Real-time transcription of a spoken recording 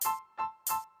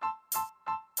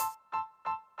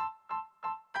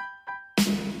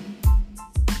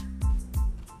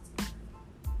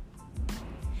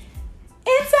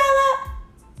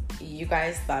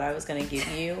guys thought I was going to give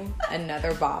you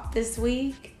another bop this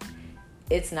week,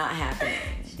 it's not happening.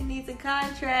 She needs a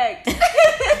contract.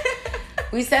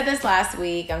 We said this last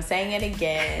week. I'm saying it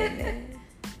again.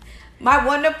 My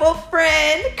wonderful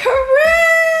friend,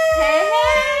 Corinne,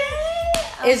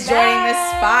 is joining the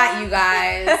spot, you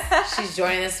guys. She's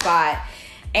joining the spot.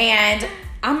 And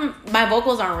my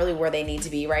vocals aren't really where they need to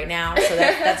be right now. So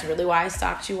that's really why I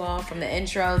stopped you all from the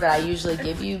intro that I usually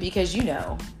give you, because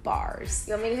bars.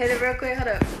 You want me to hit it real quick?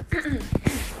 Hold up.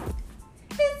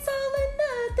 It's all or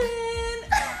nothing.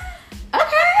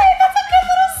 Okay, that's a good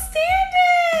little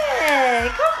stand-in.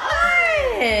 Come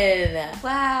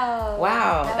on.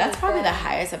 Wow. That's probably the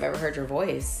highest I've ever heard your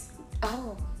voice.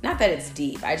 Oh. Not that it's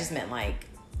deep. I just meant like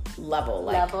level.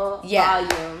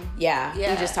 Volume. Yeah. We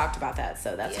just talked about that,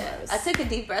 so that's what I was. I took a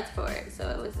deep breath for it, so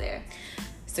it was there.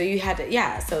 So you had to,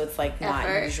 so it's like not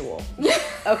Effort. usual.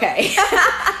 Okay.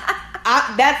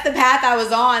 That's the path I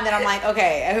was on. That I'm like,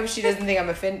 okay, I hope she doesn't think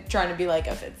I'm trying to be like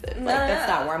offensive. No, that's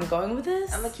not where I'm going with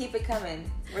this. I'm gonna keep it coming.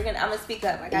 I'm gonna speak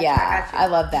up. I got you. I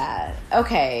love that.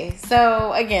 Okay,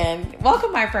 so again,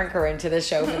 welcome my friend Corinne to the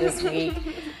show for this week.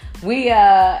 We,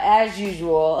 as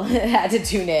usual, had to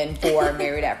tune in for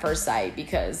Married at First Sight,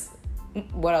 because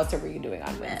what else are we doing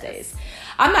on Wednesdays?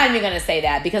 I'm not even going to say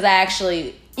that, because I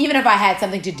actually, even if I had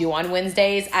something to do on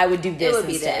Wednesdays, I would do this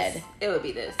instead. It would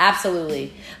be this.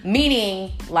 Absolutely.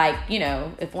 Meaning, like,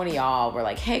 if one of y'all were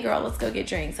like, hey girl, let's go get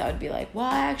drinks, I would be like, well,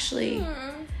 I actually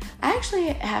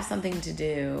have something to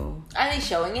do. Are they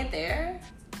showing it there?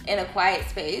 In a quiet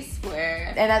space where...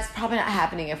 And that's probably not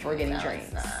happening if we're getting drinks.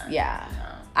 It's not. Yeah. No.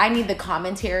 I need the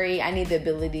commentary. I need the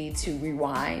ability to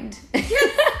rewind.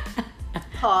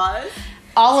 Pause.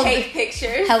 Take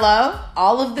pictures. Hello?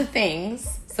 All of the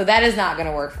things. So that is not going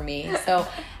to work for me. So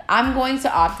I'm going to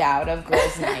opt out of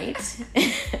girls' night.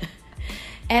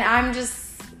 And I'm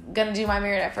just going to do my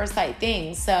Married at First Sight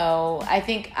thing. So I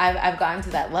think I've gotten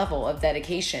to that level of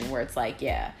dedication where it's like,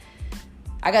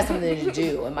 I got something to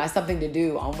do, and my something to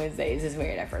do on Wednesdays is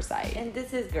Married at First Sight. And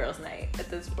this is girls' night at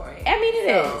this point. I mean, it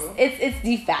is. It's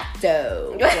de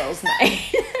facto girls'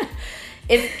 night.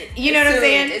 You know what I'm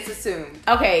saying? It's assumed.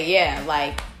 Okay, yeah,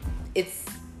 like, it's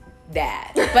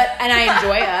that. And I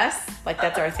enjoy us. Like,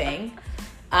 that's our thing.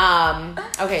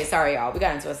 Okay, sorry, y'all. We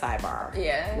got into a sidebar.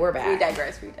 Yeah. We're back. We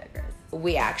digress.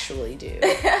 We actually do.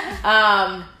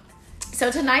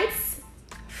 So tonight's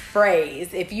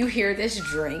phrase, if you hear this,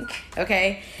 drink,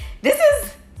 okay? This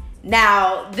is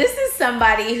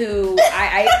somebody who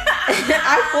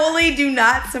I fully do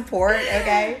not support,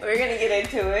 okay? We're gonna get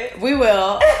into it. We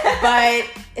will, but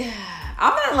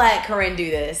I'm gonna let Corinne do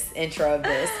this intro of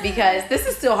this, because this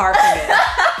is still hard for me.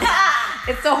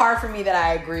 It's so hard for me that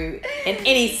I agree in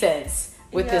any sense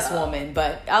with this woman,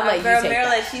 but I'll let you take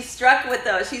Marilyn, that. she struck with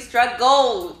those. She struck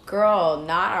gold. Girl,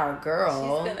 not our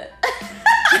girl. She's gonna...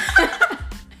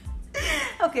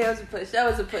 Okay, that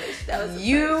was a push.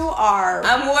 You are...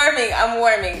 I'm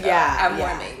warming. Though. Yeah.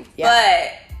 Warming.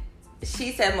 Yeah. But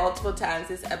she said multiple times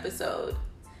this episode,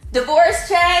 divorce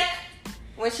check,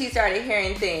 when she started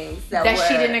hearing things that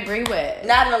she didn't agree with.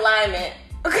 Not in alignment.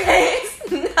 Okay?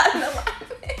 Not in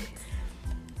alignment.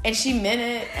 And she meant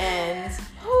it, and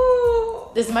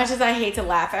as much as I hate to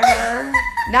laugh at her,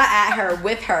 not at her,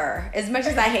 with her, as much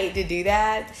as I hate to do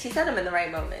that, she said them in the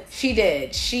right moments. She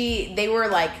did. They were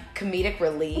like comedic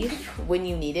relief when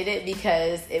you needed it,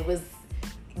 because it was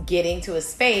getting to a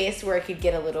space where it could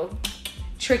get a little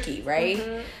tricky, right?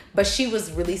 Mm-hmm. But she was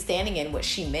really standing in what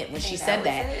she meant when she said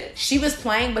that. She was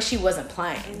playing, but she wasn't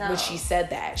playing when she said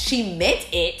that. She meant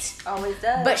it. Always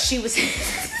does. But she was...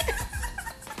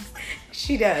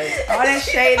 She does. All that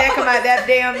shade that come out that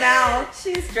damn mouth.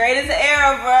 She's straight as an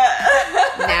arrow,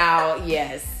 bruh. Now,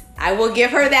 yes. I will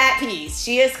give her that piece.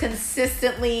 She is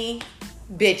consistently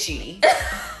bitchy.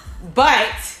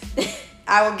 But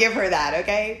I will give her that,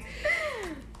 okay?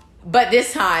 But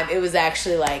this time, it was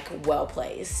actually, like,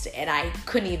 well-placed. And I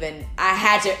couldn't even...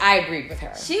 I agreed with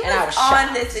her. She was on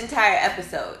shocked. This entire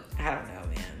episode. I don't know,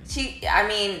 man.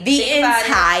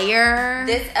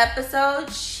 This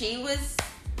episode,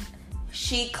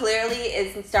 she clearly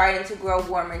is starting to grow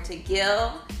warmer to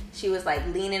Gil. She was like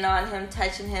leaning on him,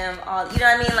 touching him, all, you know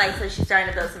what I mean? Like, so she's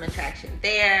starting to build some attraction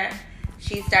there.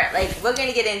 We're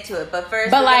gonna get into it, but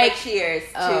first, cheers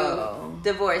to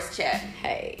divorce check.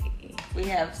 Hey, we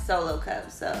have solo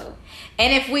cups, so.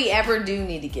 And if we ever do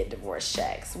need to get divorce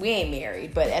checks, we ain't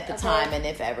married, but at the time, and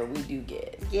if ever we do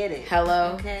get it.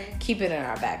 Hello, okay, keep it in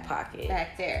our back pocket,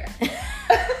 back there.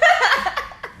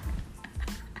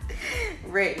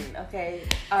 Written, okay,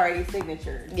 already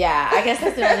signatured. Yeah, I guess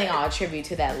that's the only thing I'll attribute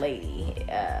to that lady,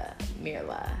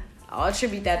 Mirla. I'll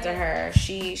attribute that to her.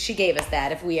 She gave us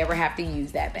that if we ever have to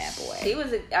use that bad boy. She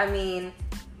was,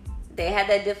 they had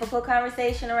that difficult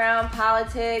conversation around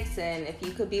politics, and if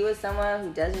you could be with someone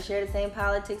who doesn't share the same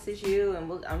politics as you,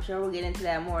 and I'm sure we'll get into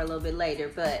that more a little bit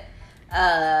later, but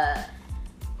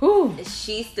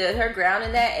she stood her ground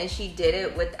in that, and she did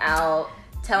it without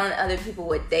telling other people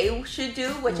what they should do,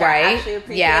 which I actually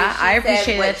appreciate. Yeah, I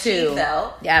appreciate that too. She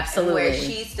felt, yeah, absolutely. Where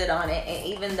she stood on it, and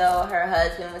even though her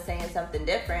husband was saying something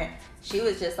different, she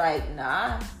was just like,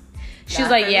 nah. She's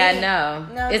like, yeah, me. No,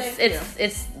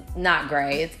 it's not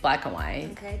gray. It's black and white.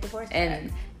 Okay, divorce.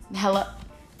 And hello.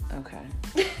 Okay.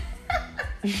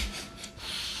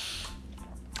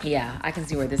 Yeah, I can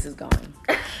see where this is going.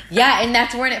 Yeah, and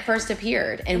that's when it first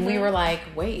appeared, and we were like,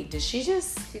 wait, did she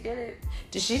just? She did it.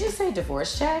 Did she just say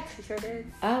divorce check? She sure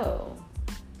did. Oh.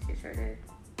 She sure did.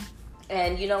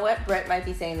 And you know what? Brett might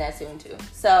be saying that soon too.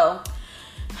 So,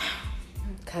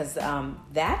 because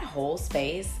that whole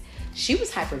space. She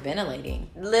was hyperventilating.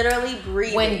 Literally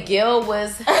breathing. When Gil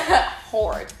was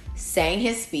saying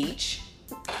his speech,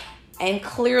 and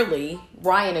clearly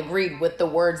Ryan agreed with the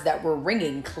words that were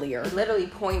ringing clear. He literally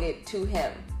pointed to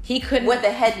him. He couldn't. With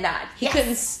a head nod. He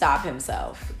couldn't stop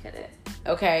himself. He couldn't.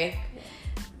 Okay?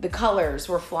 The colors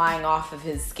were flying off of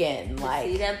his skin. Like,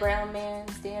 see that brown man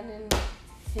standing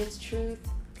his truth?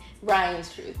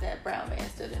 Ryan's truth. That brown man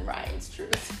stood in Ryan's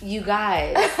truth. You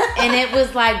guys. And it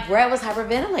was like Brett was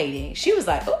hyperventilating. She was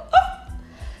like, oh.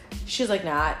 She was like,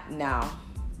 nah, no.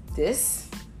 This?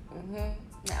 Mm-hmm.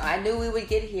 Now, I knew we would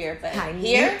get here, but I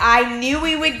knew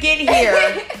we would get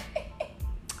here.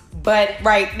 But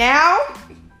right now,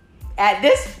 at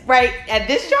this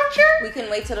juncture, we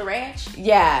couldn't wait till the ranch.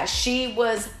 Yeah,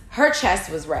 her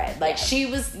chest was red. Like she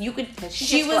was getting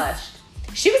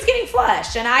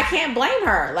flushed, and I can't blame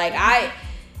her. Like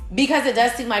because it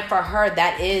does seem like for her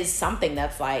that is something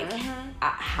that's like,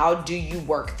 how do you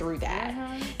work through that?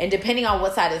 And depending on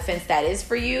what side of the fence that is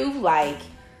for you, like,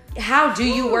 how do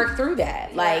you work through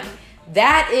that? Like,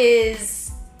 that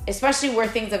is, especially where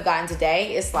things have gotten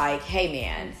today, it's like, hey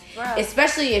man,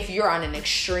 especially if you're on an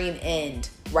extreme end,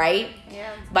 right? Yeah.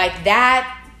 Like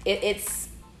that, it's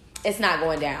not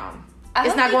going down.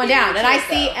 It's not going down. And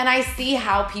I see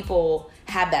how people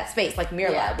have that space, like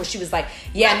Mirla, where she was like,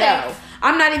 no,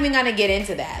 I'm not even gonna get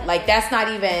into that. Like, that's not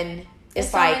even. It's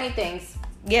so like many things.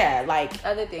 Yeah, like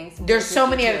other things. There's so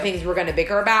many other things we're gonna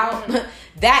bicker about.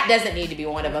 That doesn't need to be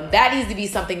one of them. That needs to be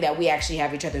something that we actually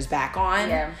have each other's back on.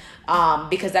 Yeah.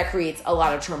 Because that creates a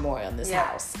lot of turmoil in this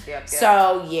house. Yep.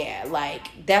 So yeah,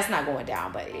 like that's not going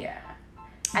down. But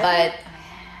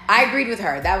I agreed with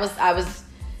her. I was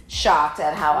shocked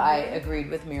at how I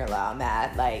agreed with Mirla on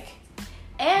that. Like.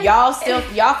 And y'all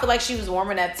feel like she was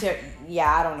warming up to.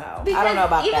 Yeah, I don't know. I don't know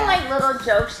about even that. Even like little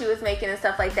jokes she was making and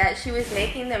stuff like that, she was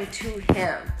making them to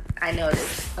him. I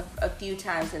noticed a few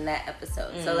times in that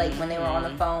episode. So like when they were on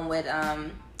the phone with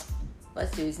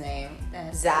what's dude's name?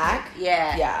 Zach.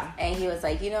 Yeah. And he was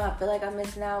like, I feel like I'm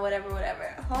missing out,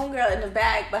 whatever. Homegirl in the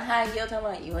back behind Gil talking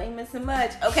about, you ain't missing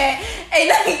much, okay? And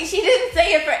like she didn't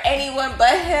say it for anyone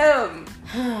but him.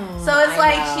 So it's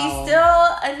she's still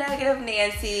a negative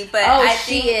Nancy, but I think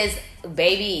she is,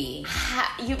 baby.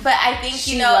 But I think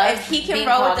if he can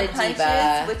roll with the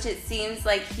punches, which it seems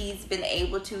like he's been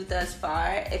able to thus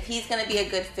far, if he's gonna be a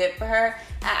good fit for her,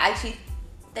 I actually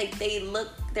think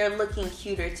they're looking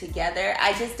cuter together.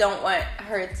 I just don't want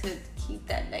her to keep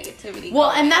that negativity.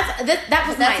 Well, and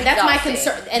that's my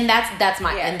concern, and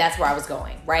that's where I was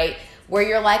going, right? Where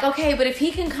you're like, okay, but if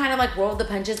he can kind of like roll the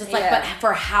punches, it's like, but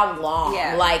for how long?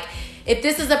 Yeah. Like, if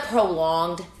this is a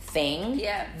prolonged thing,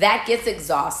 that gets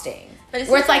exhausting. But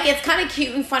it's like it's kind of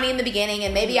cute and funny in the beginning,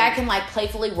 and maybe I can like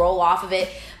playfully roll off of it.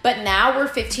 But now we're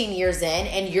 15 years in,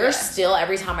 and you're still,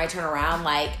 every time I turn around,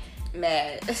 like,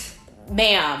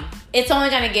 ma'am, it's only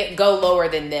gonna go lower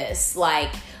than this.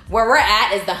 Like, where we're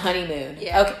at is the honeymoon.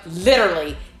 Yeah. Okay,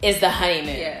 literally is the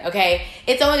honeymoon. Yeah. Okay,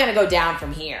 it's only gonna go down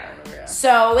from here.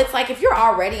 So it's like if you're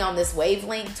already on this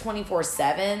wavelength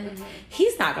 24/7,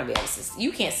 he's not gonna be able to.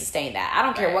 You can't sustain that. I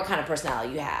don't care what kind of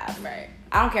personality you have. Right.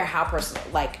 I don't care how personal,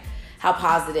 like how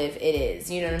positive it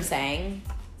is. You know what I'm saying?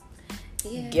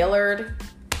 Yeah. Gillard.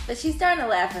 But she's starting to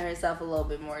laugh at herself a little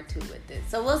bit more too with this.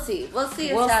 So we'll see. We'll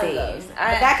see as time goes. But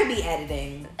that could be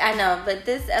editing. I know, but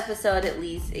this episode at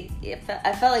least,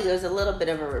 I felt like it was a little bit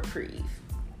of a reprieve.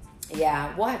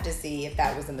 Yeah, we'll have to see if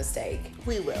that was a mistake.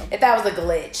 We will. If that was a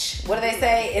glitch. What do they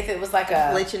say? If it was like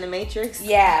a glitch in the Matrix?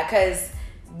 Yeah, because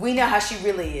we know how she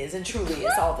really is and truly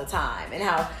is all the time. And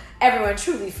how everyone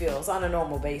truly feels on a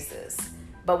normal basis.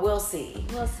 But we'll see.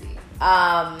 We'll see.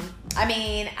 I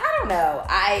mean, I don't know.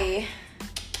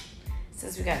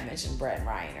 Since we kind of mentioned Brett and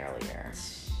Ryan earlier.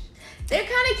 They're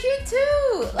kind of cute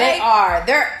too. They are.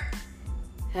 They're.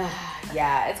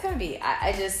 Yeah, it's gonna be.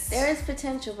 I just. There is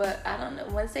potential, but I don't know.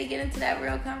 Once they get into that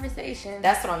real conversation.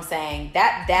 That's what I'm saying.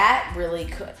 That really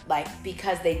could, like,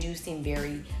 because they do seem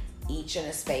very each in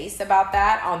a space about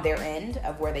that on their end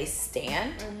of where they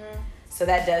stand. Mm-hmm. So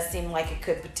that does seem like it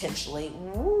could potentially.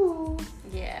 Woo.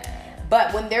 Yeah.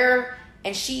 But when they're.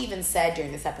 And she even said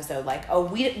during this episode, like, oh,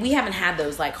 we haven't had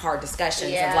those, like, hard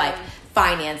discussions of, like,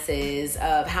 finances,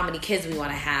 of how many kids we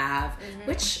want to have,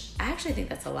 which I actually think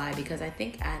that's a lie, because I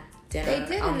think at dinner they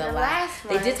did on the last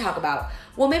one. They did talk about,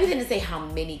 well, maybe they didn't say how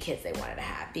many kids they wanted to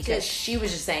have, because she was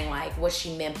just saying, like, what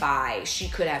she meant by she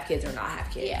could have kids or not have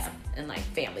kids. Yeah. And, like,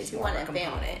 family's more of a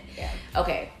component. Yeah.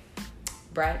 Okay.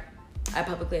 Brett, I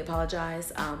publicly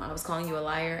apologize. I was calling you a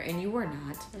liar, and you were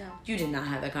not. No. You did not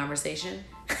have that conversation.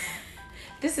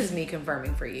 This is me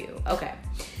confirming for you. Okay.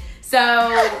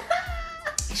 So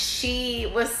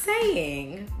she was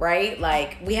saying, right?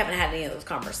 Like, we haven't had any of those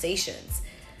conversations.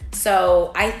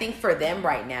 So I think for them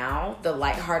right now, the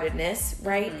lightheartedness,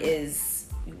 right, is,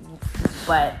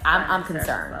 but I'm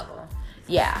concerned.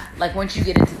 Yeah. Like, once you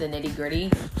get into the nitty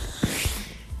gritty,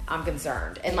 I'm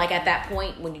concerned. And like at that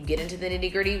point, when you get into the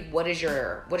nitty gritty, what is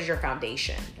your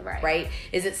foundation? Right?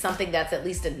 Is it something that's at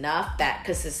least enough that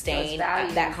could sustain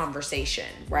that conversation?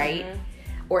 Right? Mm-hmm.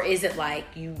 Or is it like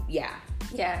you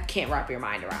can't wrap your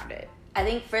mind around it? I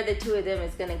think for the two of them,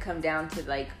 it's going to come down to,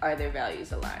 like, are their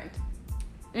values aligned?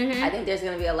 Mm-hmm. I think there's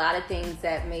going to be a lot of things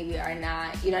that maybe are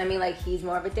not, you know what I mean? Like, he's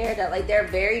more of a daredevil. Like, they're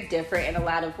very different in a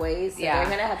lot of ways. So they're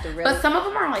going to have to really... But some of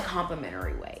them are, like,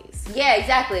 complementary ways. Yeah,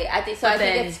 exactly. I think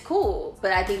it's cool.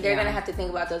 But I think they're going to have to think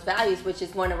about those values, which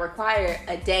is going to require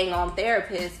a dang on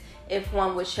therapist if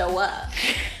one would show up.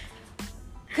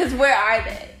 Because where are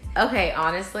they? Okay,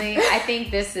 honestly, I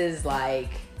think this is, like...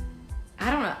 I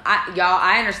don't know.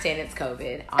 I understand it's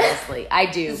COVID, honestly. I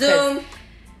do. Zoom.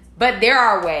 But there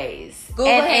are ways.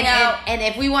 Google Hangout. And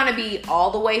if we want to be all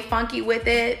the way funky with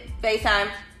it, FaceTime.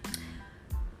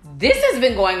 This has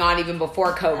been going on even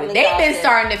before COVID. They've been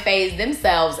starting to phase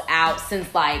themselves out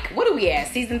since, like, what are we at?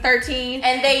 Season 13?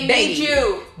 And they need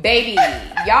you. Baby.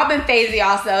 Y'all been phasing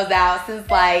yourselves out since,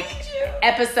 like,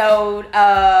 episode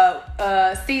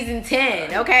season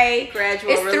 10, okay?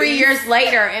 Gradual It's release. 3 years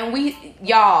later, and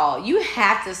you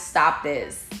have to stop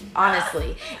this,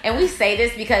 honestly. And we say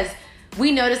this because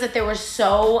we noticed that there were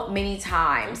so many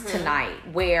times tonight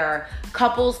where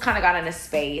couples kind of got in a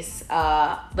space.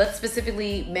 Let's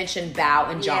specifically mention Bao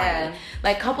and Johnny. Yeah.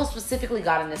 Like, couples specifically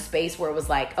got in a space where it was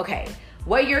like, okay,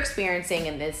 what you're experiencing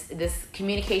and this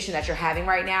communication that you're having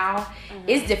right now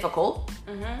is difficult.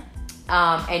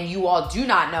 And you all do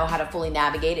not know how to fully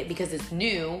navigate it because it's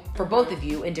new for both of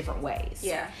you in different ways.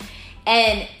 Yeah.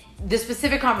 And the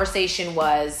specific conversation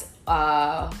was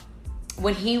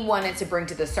when he wanted to bring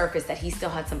to the surface that he still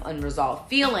had some unresolved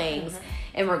feelings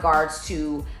in regards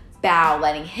to Bao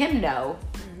letting him know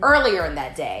earlier in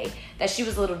that day that she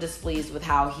was a little displeased with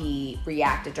how he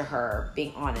reacted to her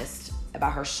being honest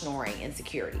about her snoring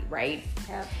insecurity, right?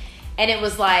 Yep. And it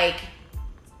was like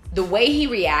the way he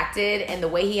reacted and the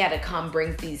way he had to come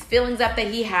bring these feelings up that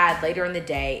he had later in the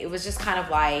day, it was just kind of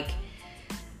like,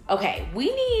 okay,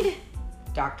 we need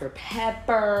Dr.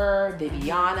 Pepper,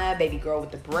 Viviana, baby girl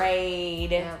with the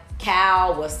braid,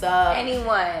 Cal, what's up?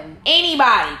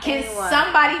 Anybody. Can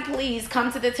somebody please come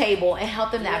to the table and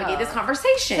help them navigate this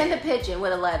conversation? Send a pigeon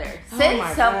with a letter. Send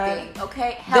something, God.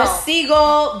 Okay? Help. The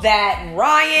seagull that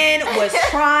Ryan was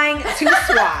trying to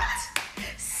swat.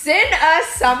 Send us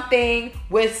something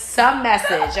with some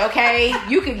message, okay?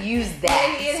 You could use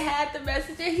that. And it had the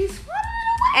message and he's swatting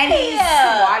it. And he's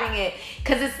swatting it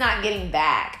because it's not getting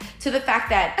back to the fact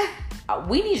that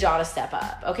we need y'all to step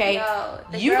up, okay? No,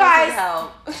 you guys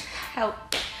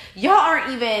help. Y'all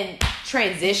aren't even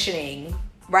transitioning,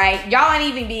 right? Y'all aren't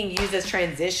even being used as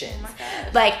transitions. Oh my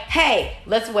gosh. Like, hey,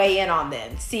 let's weigh in on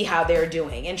them, see how they're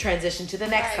doing, and transition to the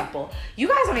next couple. You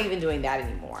guys aren't even doing that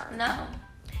anymore. No.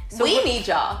 So we need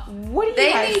y'all. What do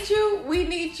you guys? They need you. We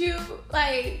need you.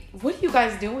 Like, what are you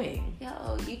guys doing?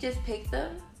 Yo, you just picked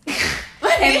them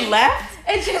and left,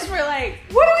 and just were like,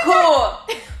 what are we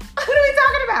cool? What are we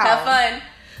talking about? Have fun.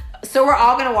 So we're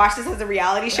all gonna watch this as a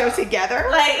reality show together?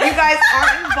 Like, you guys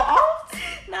aren't involved?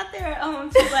 Not their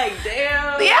own. She's like,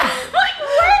 damn. Yeah. Like,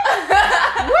 what?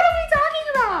 What are we talking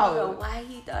about? I don't know why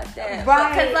he thought that. Right.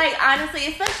 Because, like, honestly,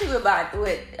 especially with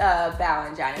Bao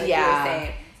and Johnny, like you were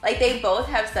saying, Like, they both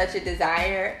have such a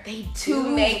desire to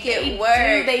make it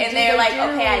work. They're like,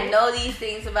 okay, I know these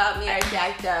things about me are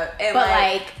jacked up. And but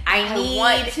I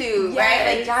want to,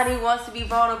 right? Like, Johnny wants to be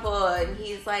vulnerable. And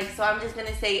he's like, so I'm just going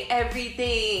to say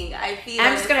everything I feel.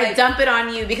 I'm just going to dump it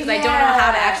on you because I don't know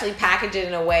how to actually package it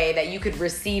in a way that you could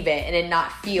receive it and it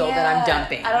not feel that I'm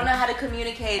dumping. I don't know how to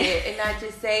communicate it and not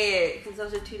just say it because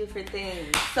those are two different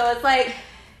things. So it's like,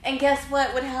 and guess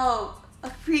what would help? A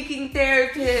freaking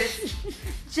therapist,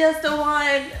 just a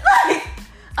one, like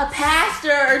a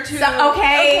pastor or two. So,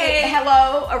 okay,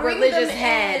 hello, a religious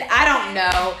head. I don't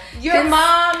know. Your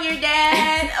mom, your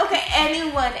dad, okay,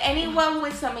 anyone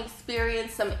with some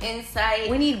experience, some insight.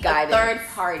 We need guidance. A third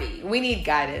party. We need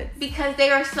guidance. Because they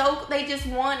just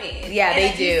want it. Yeah, and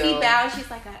they do. You see Bao,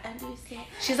 she's like, I understand.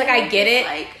 She's like, I get it.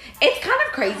 Like, it's kind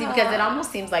of crazy because it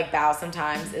almost seems like Bao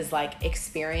sometimes is like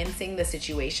experiencing the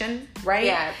situation, right?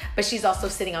 Yeah. But she's also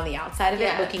sitting on the outside of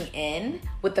it, looking in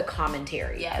with the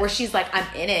commentary. Yeah. Where she's like, I'm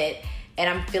in it and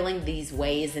I'm feeling these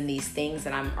ways and these things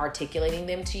and I'm articulating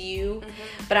them to you.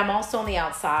 Mm-hmm. But I'm also on the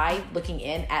outside looking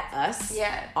in at us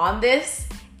on this.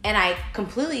 And I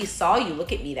completely saw you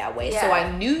look at me that way. Yeah. So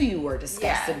I knew you were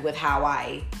disgusted with how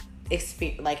I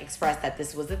expressed that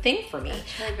this was a thing for me.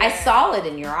 I saw it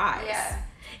in your eyes. Yeah.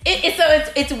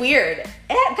 It's weird.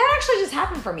 That actually just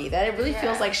happened for me. That it really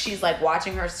feels like she's like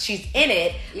watching her. She's in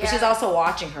it, but she's also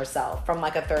watching herself from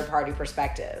like a third party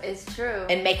perspective. It's true.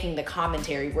 And making the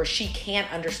commentary where she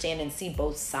can't understand and see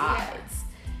both sides. Yeah.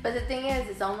 But the thing is,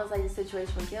 it's almost like the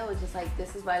situation with Gil was just like,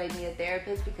 this is why they need a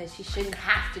therapist because she shouldn't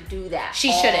have to do that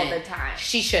all the time.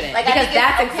 She shouldn't. Like, because I think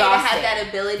that's it's okay exhausting. to have that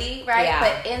ability, right? Yeah.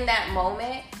 But in that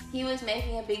moment, he was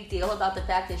making a big deal about the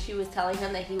fact that she was telling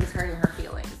him that he was hurting her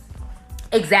feelings.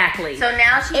 Exactly. So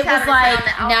now she's having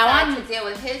to on the outside to deal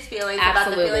with his feelings about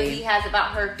the feelings he has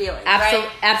about her feelings, right?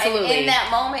 Absolutely. And in that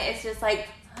moment, it's just like,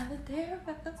 I'm a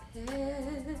therapist.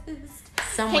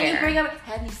 Somewhere. Can you bring up,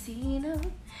 have you seen him?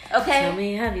 Okay. Tell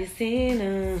me, have you seen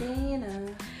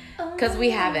him? Because we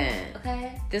haven't.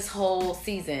 Okay. This whole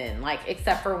season, like,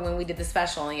 except for when we did the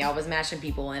special and y'all was matching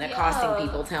people and accosting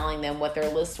people, telling them what their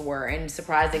lists were and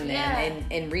surprising them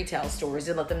in retail stores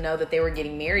to let them know that they were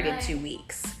getting married in 2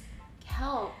 weeks.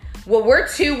 Help. Well, we're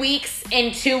 2 weeks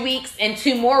and 2 weeks and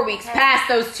 2 more weeks past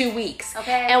those 2 weeks.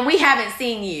 Okay. And we haven't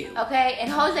seen you. Okay.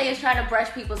 And Jose is trying to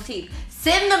brush people's teeth.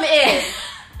 Send them in.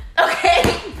 Okay,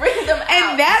 bring them out.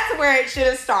 And that's where it should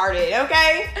have started,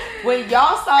 okay? When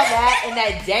y'all saw that and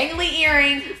that dangly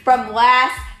earring from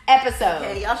last episode.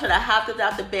 Okay, y'all should have hopped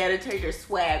about the bed and turned your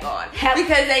swag on.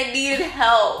 Because they needed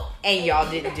help. And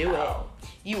y'all didn't do it.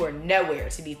 You were nowhere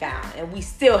to be found. And we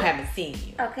still haven't seen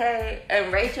you. Okay,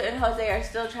 and Rachel and Jose are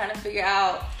still trying to figure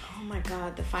out oh my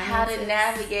God, the finances. How to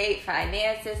navigate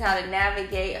finances, how to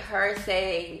navigate her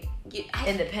saying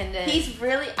independent. He's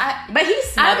really, but he's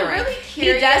smothering. I'm really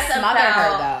curious. He does smother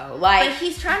her though. Like, but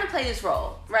he's trying to play this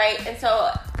role, right? And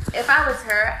so, if I was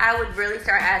her, I would really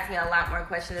start asking a lot more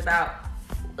questions about,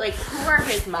 like, who are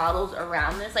his models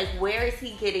around this? Like, where is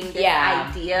he getting this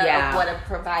idea of what a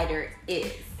provider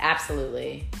is?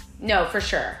 Absolutely. No, for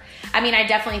sure. I mean, I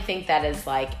definitely think that is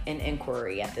like an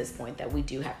inquiry at this point that we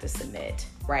do have to submit,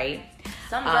 right?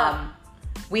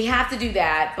 We have to do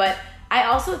that, but I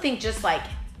also think just like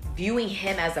viewing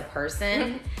him as a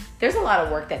person, there's a lot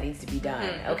of work that needs to be done,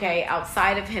 okay?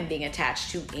 Outside of him being attached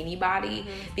to anybody,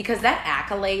 because that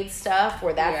accolade stuff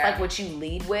where that's like what you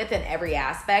lead with in every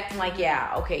aspect, I'm like,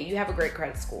 yeah, okay, you have a great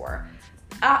credit score.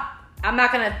 I'm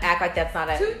not going to act like that's not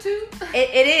a...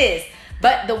 It is.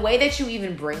 But the way that you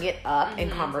even bring it up in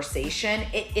conversation,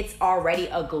 it's already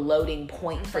a gloating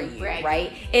point for you,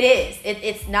 right? It is.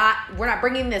 It's not, we're not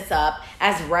bringing this up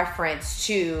as reference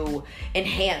to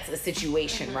enhance a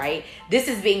situation, right? This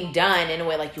is being done in a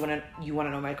way like, you want to know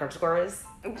what my credit score is?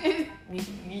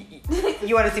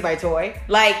 You want to see my toy?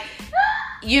 Like,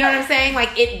 you know what I'm saying?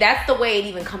 Like, that's the way it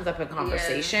even comes up in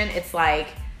conversation. Yeah. It's like,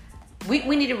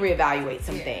 we need to reevaluate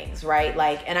some things, right?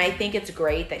 Like, and I think it's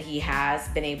great that he has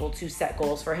been able to set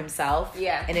goals for himself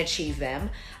and achieve them.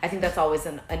 I think that's always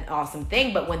an awesome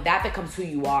thing. But when that becomes who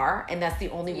you are, and that's the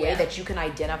only way that you can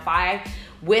identify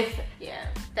with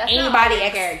that's anybody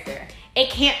not character.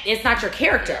 It's not your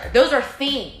character. Those are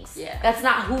things. That's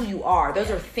not who you are.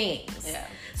 Those are things.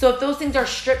 So if those things are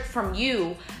stripped from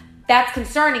you, that's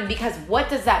concerning, because what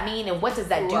does that mean and what does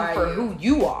that do for who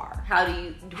you are? How do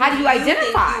you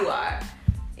identify? You are.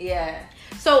 Yeah.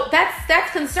 So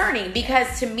that's concerning,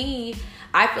 because to me,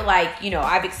 I feel like,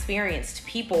 I've experienced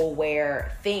people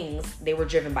where they were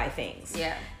driven by things.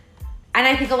 Yeah. And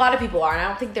I think a lot of people are, and I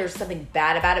don't think there's something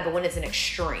bad about it, but when it's an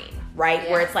extreme, right?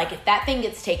 Where it's like, if that thing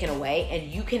gets taken away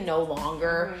and you can no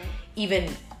longer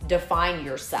even define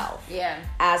yourself. Yeah.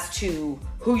 As to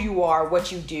who you are,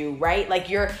 what you do, right? Like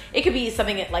it could be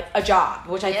something like a job,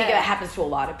 which I think that happens to a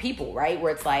lot of people, right?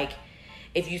 Where it's like,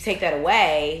 if you take that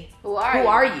away, who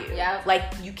are you? Yeah. Like,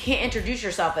 you can't introduce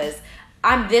yourself as,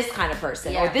 I'm this kind of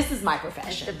person, or this is my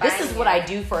profession. This is what I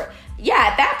do for. Yeah,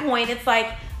 at that point, it's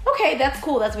like, okay, that's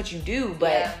cool. That's what you do,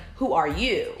 but who are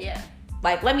you? Yeah.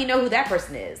 Like, let me know who that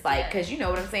person is. Like, because you know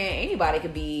what I'm saying? Anybody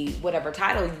could be whatever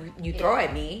title you throw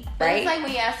at me, right? But it's like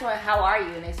when you ask someone, how are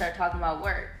you? And they start talking about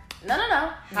work. No.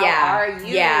 How are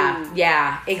you?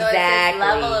 Yeah, exactly. So it's this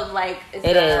level of like,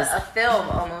 it's a film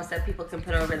almost that people can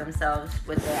put over themselves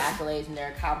with their accolades and their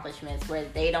accomplishments, where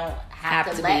they don't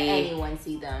have to let anyone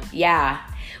see them. Yeah.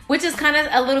 Which is kind of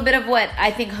a little bit of what I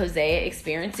think Hosea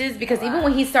experiences, because even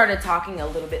when he started talking a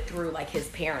little bit through like his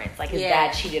parents, like his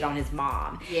dad cheated on his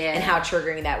mom, and how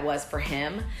triggering that was for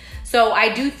him. So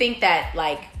I do think that,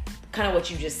 like, kind of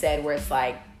what you just said, where it's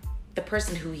like, the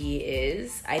person who he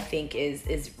is, I think is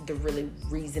the really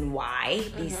reason why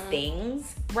these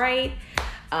things, right?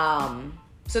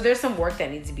 So there's some work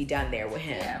that needs to be done there with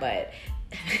him, but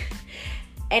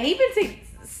and even to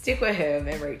stick with him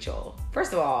and Rachel.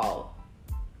 First of all,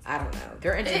 I don't know.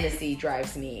 Their intimacy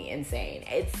drives me insane.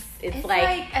 It's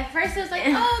like at first it was like,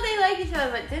 oh, they like each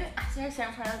other, but then after a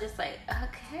certain point, I'm just like,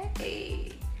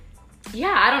 okay.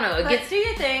 Yeah, I don't know. It gets do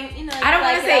your thing, you know. I don't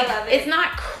want to say it's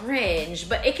not cringe,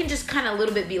 but it can just kind of a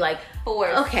little bit be like,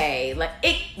 okay, like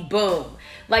boom,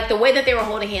 like the way that they were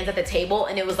holding hands at the table,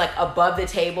 and it was like above the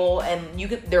table, and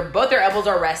both their elbows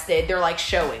are rested. They're like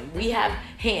showing we have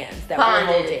hands that we're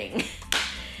holding,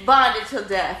 bonded till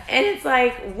death, and it's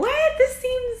like, what?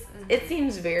 It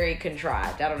seems very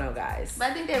contrived. I don't know, guys.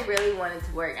 But I think they really wanted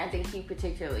to work. I think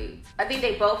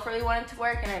they both really wanted to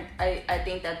work, and I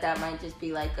think that might just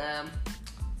be like a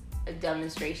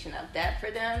demonstration of that for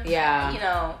them. Yeah. You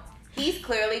know, he's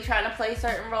clearly trying to play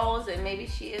certain roles, and maybe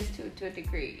she is to a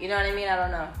degree. You know what I mean? I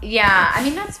don't know. Yeah, I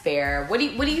mean, that's fair. What do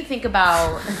you think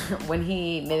about when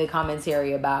he made a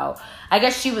commentary about, I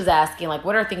guess she was asking, like,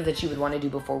 what are things that you would want to do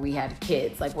before we had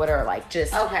kids? Like, what are, like,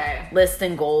 just lists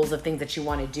and goals of things that you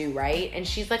want to do, right? And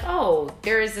she's like, oh,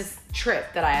 there is this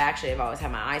trip that I actually have always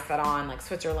had my eyes set on, like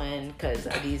Switzerland, because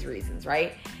of these reasons,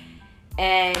 right?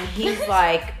 And he's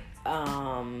like,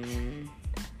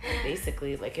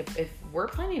 basically, like, if we're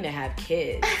planning to have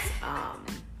kids,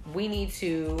 we need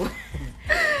to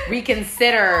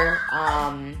reconsider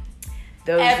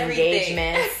those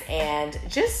engagements and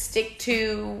just stick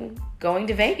to going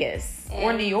to Vegas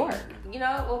or New York. You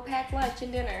know, we'll pack lunch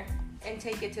and dinner and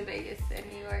take it to Vegas and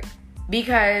New York.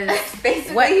 Because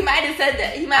basically, he might have said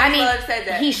that. He might have said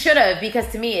that. He should have, because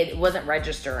to me it wasn't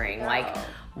registering. No. Like,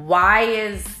 why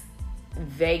is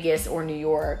Vegas or New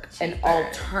York an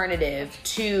alternative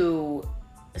to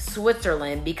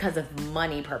Switzerland because of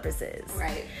money purposes?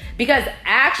 Right. Because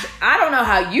actually, I don't know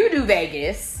how you do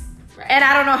Vegas, and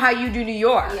I don't know how you do New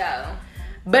York. Yeah.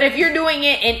 But if you're doing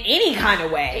it in any kind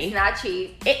of way, it's not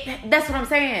cheap. That's what I'm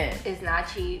saying. It's not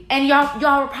cheap. And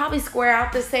y'all will probably square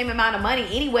out the same amount of money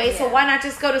anyway. Yeah. So why not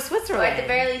just go to Switzerland? Or at the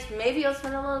very least, maybe you'll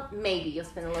spend a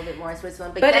little bit more in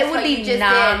Switzerland. But it would be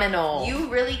nominal. You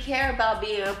really care about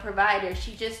being a provider.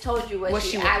 She just told you what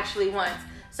she actually wants.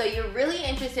 So you're really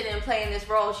interested in playing this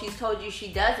role she's told you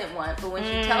she doesn't want. But when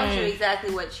she tells you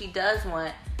exactly what she does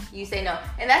want, you say no.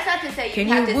 And that's not to say you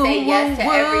have to say yes to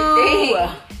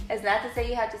everything. It's not to say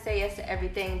you have to say yes to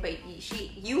everything, but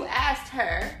you asked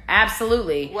her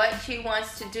absolutely what she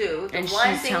wants to do, the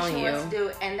one thing she wants to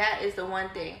do, and that is the one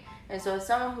thing. And so, as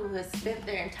someone who has spent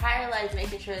their entire life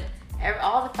making sure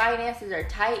all the finances are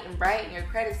tight and bright, and your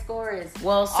credit score is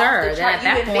sir, then at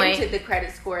that point, you invented the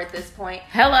credit score at this point.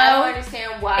 Hello, I don't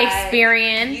understand why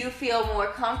experience. You feel more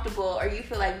comfortable, or you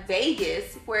feel like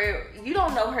Vegas, where you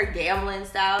don't know her gambling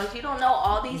styles, you don't know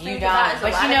all these things about it.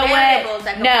 But you know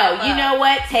what? No, you know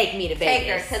what? Take me to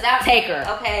Vegas. Take her.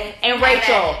 Okay. And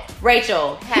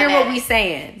Rachel, hear what we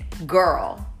saying,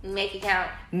 girl. Make it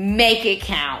count. Make it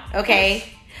count. Okay.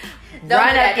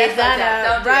 Run up, get done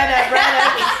up. Run up.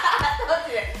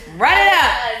 Run it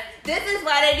up. This is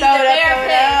why they need the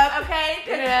therapist, okay?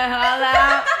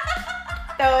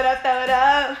 Throw it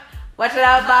up. Watch it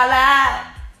out, bala.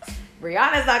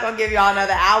 Rihanna's not gonna give y'all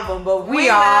another album, but we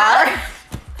are.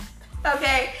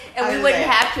 Okay, and we wouldn't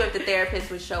have to if the therapist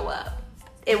would show up.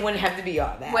 It wouldn't have to be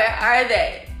all that. Where are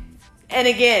they? And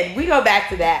again, we go back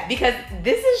to that because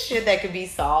this is shit that could be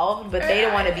solved, but they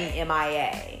don't want to be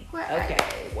MIA. Okay,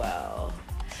 well,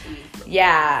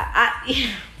 yeah,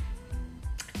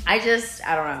 I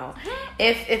don't know.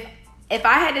 If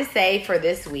I had to say for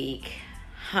this week,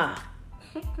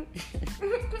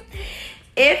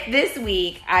 if this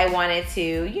week I wanted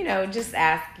to, you know, just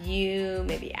ask you,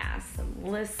 maybe ask some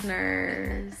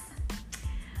listeners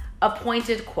a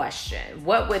pointed question,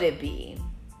 what would it be?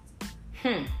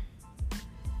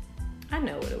 I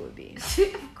know what it would be.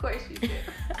 Of course you do.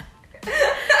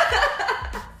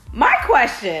 My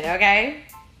question, okay,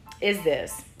 is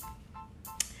this.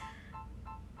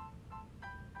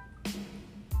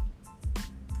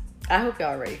 I hope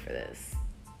y'all are ready for this.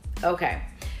 Okay.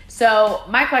 So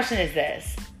my question is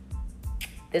this.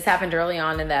 This happened early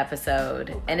on in the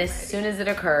episode. And as soon as it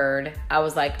occurred, I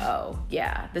was like, oh,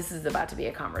 yeah, this is about to be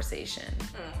a conversation.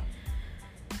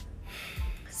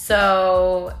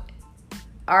 So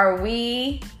are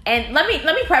we, and let me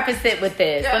preface it with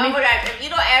this. Yeah, if you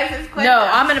don't ask this question, no,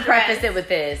 I'm going to preface it with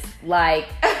this. Like,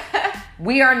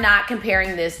 we are not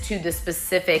comparing this to the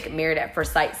specific Married at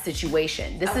First Sight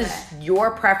situation. This is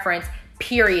your preference,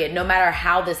 period, no matter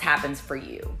how this happens for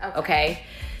you. Okay?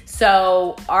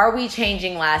 So, are we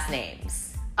changing last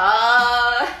names?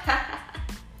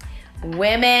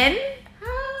 Women?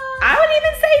 I would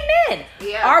even say men.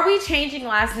 Yeah. Are we changing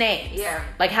last names? Yeah.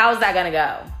 Like, how's that going to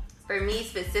go? For me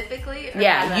specifically?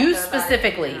 Yeah, you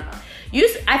specifically.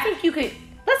 I think you could,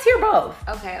 let's hear both.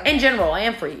 Okay. In general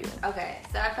and for you. Okay.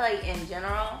 So I feel like in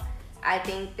general, I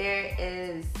think there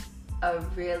is a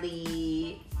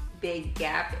really big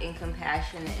gap in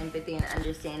compassion and empathy and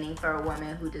understanding for a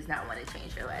woman who does not want to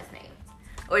change her last name.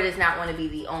 Or does not want to be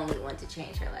the only one to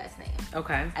change her last name.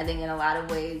 Okay. I think in a lot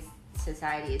of ways,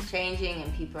 society is changing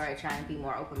and people are trying to be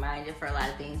more open-minded for a lot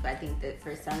of things. But I think that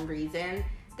for some reason,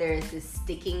 there is this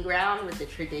sticking ground with the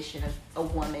tradition of a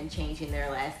woman changing their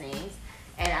last names.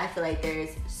 And I feel like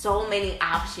there's so many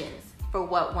options for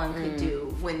what one could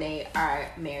do when they are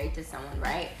married to someone,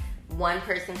 right? One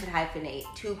person could hyphenate,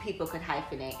 two people could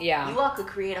hyphenate. Yeah. You all could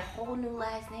create a whole new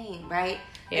last name, right?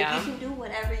 Yeah. Like you can do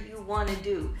whatever you want to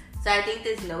do. So I think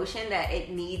this notion that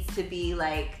it needs to be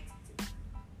like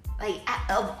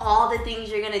of all the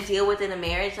things you're going to deal with in a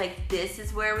marriage, like this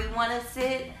is where we want to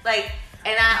sit. Like,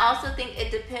 and I also think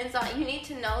it depends on, you need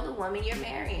to know the woman you're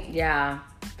marrying. Yeah.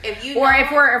 If you or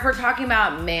if we're talking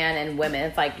about man and women,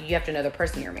 it's like you have to know the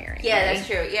person you're marrying. Yeah, right? That's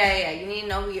true. Yeah. You need to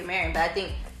know who you're marrying. But I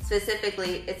think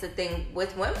specifically it's a thing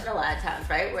with women a lot of times,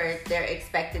 right? Where they're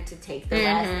expected to take the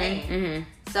last name.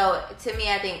 Mm-hmm. So to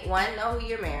me, I think one, know who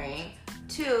you're marrying.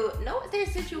 Two, know what their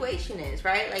situation is,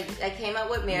 right? Like I came up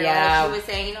with Mary, and she was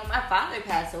saying, you know, my father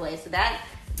passed away, so that,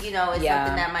 you know, is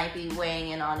something that might be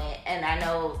weighing in on it. And I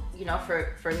know, you know,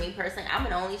 for me personally, I'm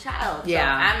an only child, so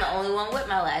I'm the only one with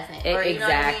my last name. Or, you know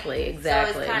what I mean?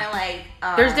 Exactly. So it's kind of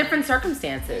like there's different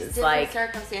circumstances. So I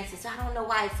don't know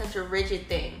why it's such a rigid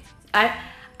thing.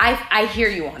 I hear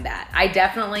you on that.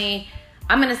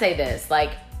 I'm gonna say this.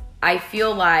 Like, I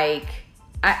feel like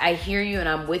I hear you and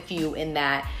I'm with you in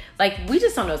that. Like, we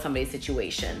just don't know somebody's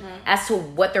situation as to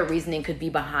what their reasoning could be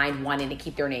behind wanting to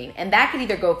keep their name. And that could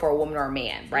either go for a woman or a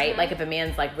man, right? Like, if a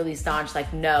man's, like, really staunch,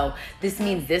 like, no, this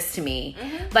means this to me.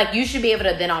 Like, you should be able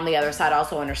to then on the other side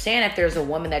also understand if there's a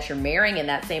woman that you're marrying in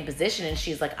that same position and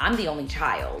she's like, I'm the only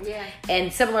child. Yeah.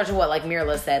 And similar to what, like,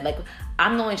 Mirla said, like,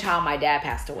 I'm the only child, my dad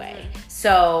passed away.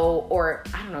 So, or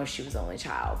I don't know if she was the only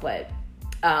child, but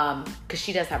because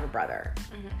she does have a brother.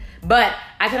 But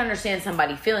I could understand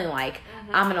somebody feeling like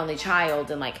I'm an only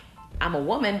child and like I'm a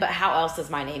woman, but how else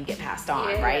does my name get passed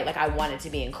on, right? Like I want it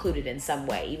to be included in some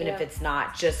way, even if it's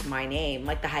not just my name,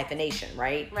 like the hyphenation,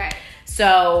 right? Right.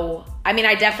 So, I mean,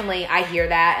 I hear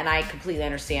that and I completely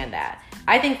understand that.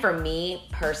 I think for me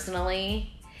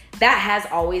personally, that has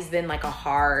always been like a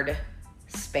hard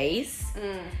space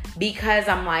because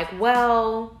I'm like,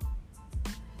 well,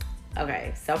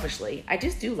 okay, selfishly, I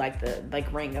just do like the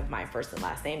ring of my first and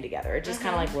last name together. It just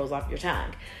kind of like rolls off your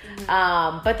tongue.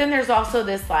 But then there's also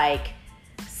this like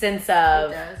sense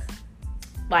of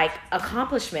like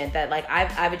accomplishment that like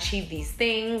I've achieved these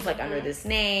things like under this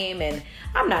name, and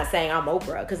I'm not saying I'm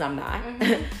Oprah because I'm not.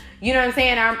 You know what I'm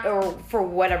saying? Or for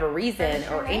whatever reason,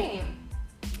 or name.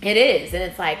 It is, and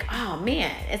it's like, oh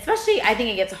man. Especially, I think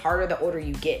it gets harder the older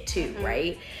you get too,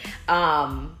 right?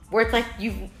 Where it's like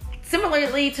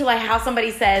similarly to like how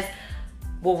somebody says,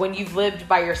 well, when you've lived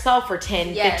by yourself for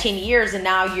 10, 15 years and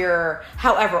now you're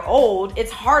however old,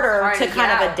 it's harder to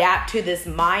kind of adapt to this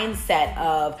mindset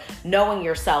of knowing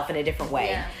yourself in a different way.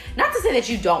 Yeah. Not to say that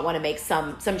you don't want to make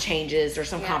some changes or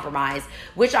some compromise,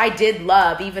 which I did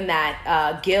love, even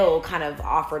that Gil kind of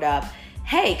offered up,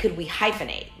 hey, could we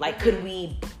hyphenate? Like, could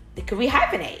we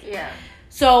hyphenate? Yeah.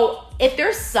 So if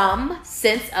there's some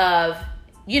sense of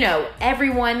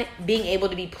everyone being able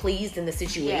to be pleased in the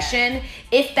situation,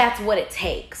 if that's what it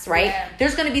takes, right? Yeah.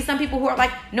 There's going to be some people who are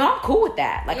like, no, I'm cool with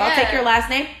that. Like, I'll take your last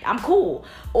name. I'm cool.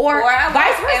 Or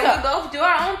vice versa. And we both do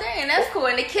our own thing, and that's cool.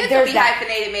 And the kids will be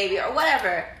hyphenated maybe, or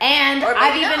whatever. And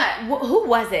who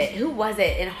was it? Who was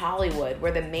it in Hollywood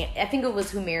where the man, I think it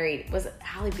was who married, was it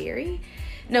Halle Berry?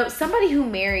 No, somebody who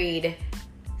married...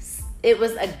 It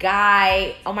was a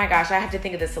guy. Oh my gosh, I have to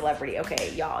think of the celebrity.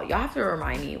 Okay, y'all have to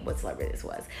remind me what celebrity this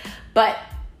was. But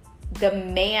the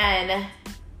man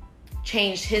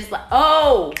changed his the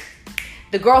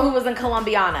girl who was in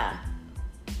Colombiana.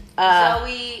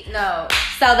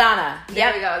 Saldana.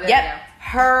 There we go.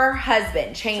 Her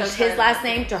husband changed his last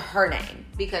name to her name.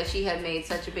 Because she had made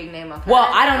such a big name of her. Well,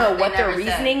 I don't know what their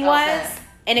reasoning was.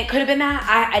 And it could have been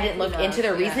that. I didn't look into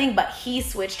their reasoning, but he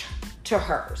switched to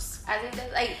hers. I think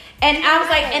that's like... And I was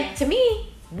like, and to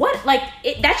me, what? Like,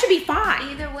 that should be fine.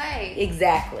 Either way.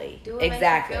 Exactly. Do what makes you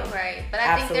feel right. But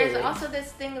I think there's also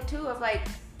this thing, too, of like,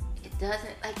 it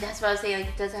doesn't... Like, that's what I was saying. Like,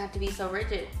 it doesn't have to be so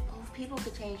rigid. Both people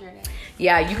could change their name.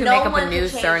 Yeah, you can make up a new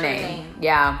surname.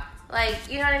 Yeah. Like,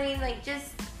 you know what I mean? Like, just...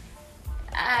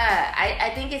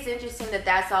 I think it's interesting that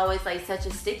that's always like such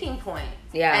a sticking point.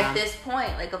 Yeah. At this point,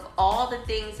 like of all the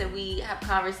things that we have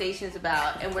conversations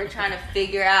about, and we're trying to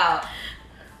figure out,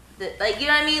 like, you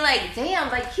know what I mean? Like,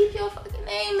 damn, like keep your fucking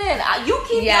name then. You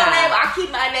keep your name, I'll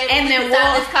keep my name. And then we'll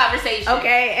have this conversation.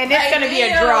 Okay, and it's gonna be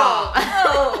a draw.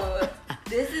 Oh,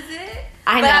 this is it.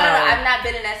 I know. But I don't know. I've not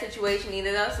been in that situation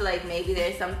either, though. So like maybe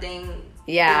there's something.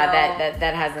 Yeah,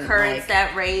 that hasn't currents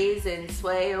that raise and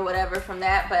sway or whatever from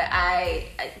that, but I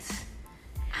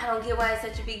don't get why it's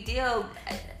such a big deal.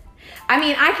 I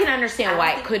mean, I can understand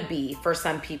why it could be for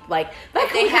some people, like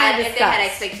if they had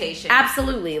expectations.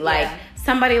 Absolutely, like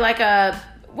somebody like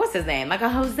what's his name, like a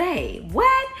Jose.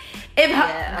 What?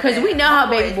 Because we know how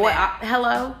Baby Boy.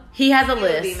 Hello, he has a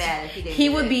list. Would be mad if he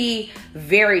would be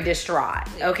very distraught.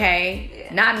 Okay,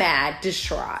 not mad,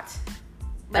 distraught.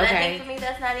 But I think for me,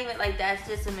 that's not even, like, that's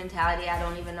just a mentality I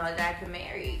don't even know that I can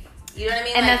marry. You know what I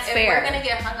mean? And like, that's fair. If we're going to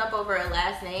get hung up over a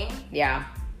last name. Yeah.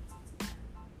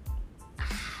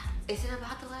 Is it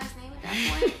about the last name at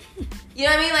that point? You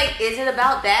know what I mean? Like, is it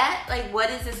about that? Like, what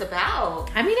is this about?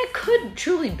 I mean, it could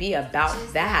truly be about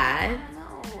that. I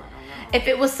don't know. If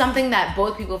it was something that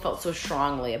both people felt so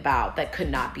strongly about that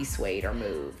could not be swayed or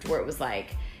moved, where it was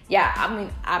like... Yeah, I mean,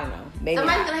 I don't know. Maybe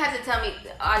somebody's gonna have to tell me,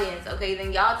 the audience. Okay,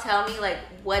 then y'all tell me like,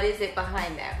 what is it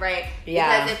behind that, right?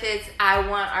 Yeah. Because if it's I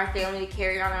want our family to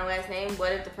carry on our last name,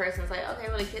 what if the person's like, okay,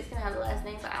 well the kids can have the last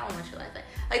name, but I don't want your last name.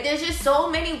 Like, there's just so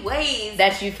many ways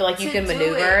that you feel like you can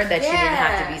maneuver that you didn't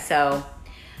have to be so.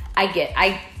 I get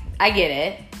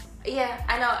it. Yeah,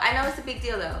 I know it's a big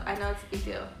deal though. I know it's a big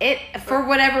deal. For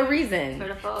whatever reason.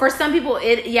 For some people,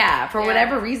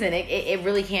 whatever reason, it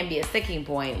really can be a sticking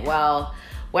point. Yeah. Well.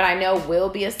 What I know will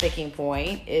be a sticking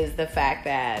point is the fact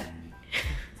that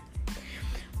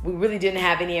we really didn't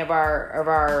have any of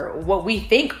our what we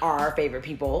think are our favorite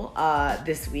people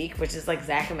this week, which is like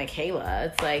Zach and Michaela.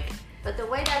 It's like, but the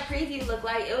way that preview looked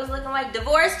like, it was looking like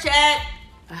divorce check.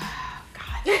 Oh,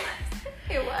 God,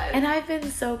 it was. And I've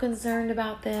been so concerned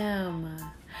about them.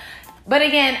 But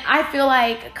again, I feel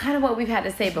like kind of what we've had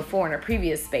to say before in a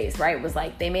previous space, right? Was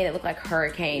like they made it look like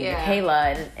Hurricane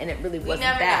Michaela, and it really wasn't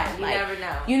that. You never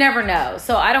know. You never know.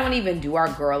 So I don't want to even do our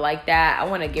girl like that. I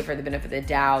want to give her the benefit of the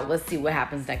doubt. Let's see what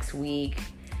happens next week.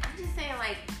 I'm just saying,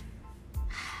 like,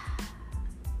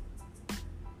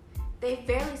 they've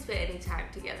barely spent any time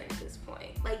together at this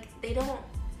point. Like, they don't.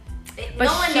 No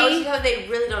one knows each other. They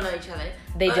really don't know each other.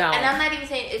 They don't. And I'm not even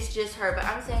saying it's just her, but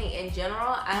I'm saying in general,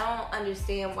 I don't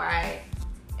understand why.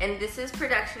 And this is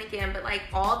production again, but like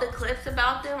all the clips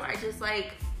about them are just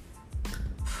like,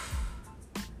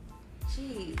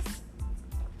 jeez.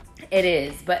 It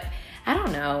is, but I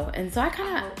don't know. And so I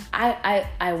kind of,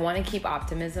 I want to keep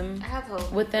optimism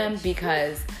with them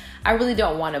because I really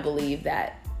don't want to believe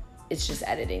that it's just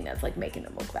editing that's like making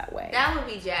them look that way. That would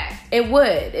be jacked. It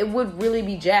would really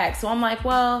be jacked. So I'm like,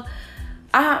 well,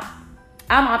 I'm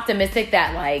optimistic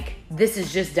that like this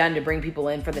is just done to bring people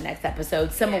in for the next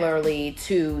episode, similarly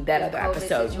to that other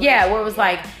episode. Situation. Yeah, where it was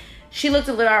like she looked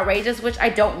a little outrageous, which I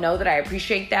don't know that I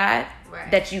appreciate that.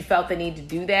 Right. That you felt the need to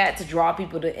do that to draw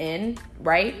people to in,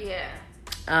 right? Yeah.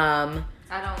 I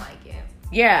don't like it.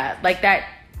 Yeah, like that,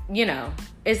 you know.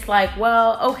 It's like,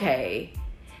 well, okay.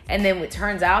 And then it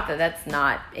turns out that that's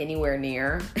not anywhere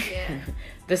near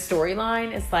the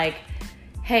storyline. It's like,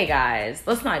 hey guys,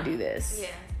 let's not do this. Yeah.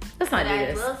 Let's not do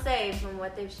this. I will say, from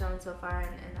what they've shown so far, and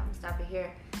I'm going to stop it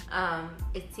here,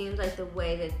 it seems like the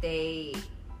way that they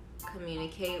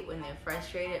communicate when they're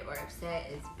frustrated or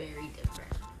upset is very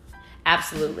different.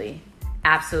 Absolutely.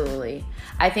 Absolutely.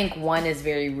 I think one is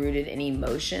very rooted in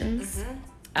emotions.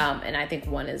 Mm-hmm. And I think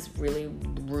one is really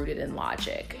rooted in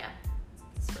logic. Yeah.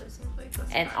 That's what it seems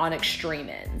like. And on extreme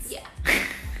ends. Yeah.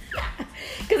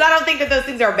 Because I don't think that those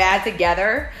things are bad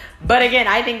together. But again,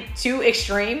 I think two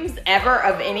extremes ever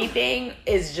of anything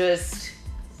is just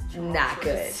not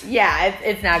good. Yeah,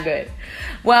 it's not good.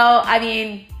 Well, I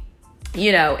mean,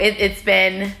 you know, it's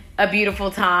been a beautiful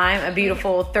time, a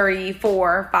beautiful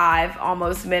 5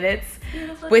 almost minutes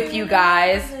with you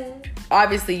guys.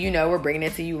 Obviously, you know, we're bringing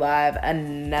it to you live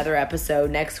another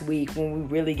episode next week when we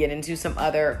really get into some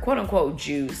other quote unquote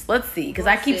juice. Let's see, because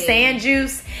I keep saying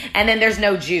juice and then there's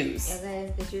no juice. And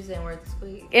then the juice ain't worth the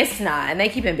squeeze. It's not, and they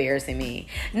keep embarrassing me.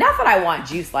 Not that I want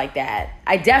juice like that.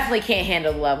 I definitely can't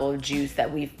handle the level of juice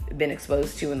that we've been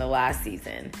exposed to in the last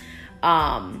season.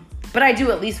 But I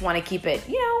do at least want to keep it,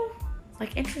 you know,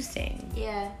 like interesting.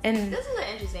 Yeah. And this is an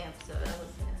interesting episode, I would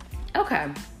say.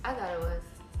 Okay. I thought it was.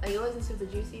 Like, it wasn't super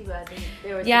juicy, but I think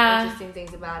there were some interesting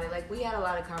things about it. Like, we had a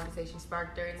lot of conversation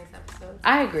sparked during this episode.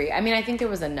 I agree. I mean, I think there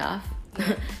was enough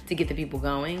to get the people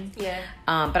going. Yeah.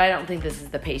 But I don't think this is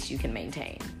the pace you can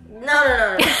maintain.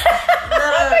 No.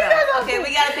 Okay,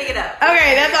 we gotta pick it up.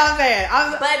 Okay, that's all I'm saying.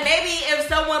 But maybe if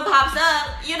someone pops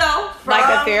up, you know, from,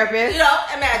 like a therapist? You know,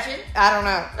 imagine. I don't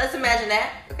know. Let's imagine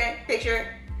that. Okay, picture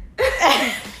it.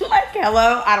 Like,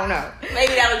 hello? I don't know.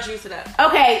 Maybe that'll juice it up.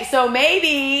 Okay, so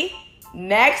maybe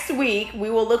next week we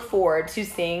will look forward to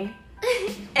seeing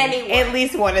anyone. At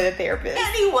least one of the therapists.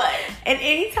 Anyone. And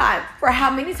anytime. For how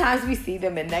many times we see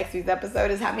them in next week's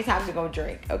episode is how many times we're going to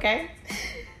drink, okay?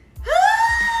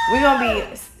 We're going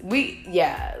to be,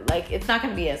 like, it's not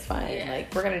going to be as fun. Yeah.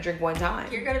 Like, we're going to drink one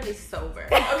time. You're going to be sober.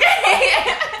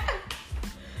 Okay?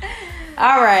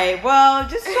 All right. Well,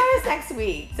 just join us next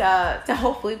week to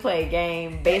hopefully play a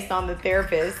game based on the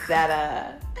therapist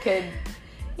that could,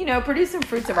 you know, produce some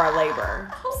fruits of our labor.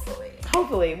 Hopefully.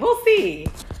 Hopefully. We'll see.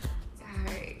 All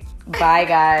right. Bye,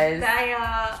 guys. Bye,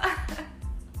 y'all.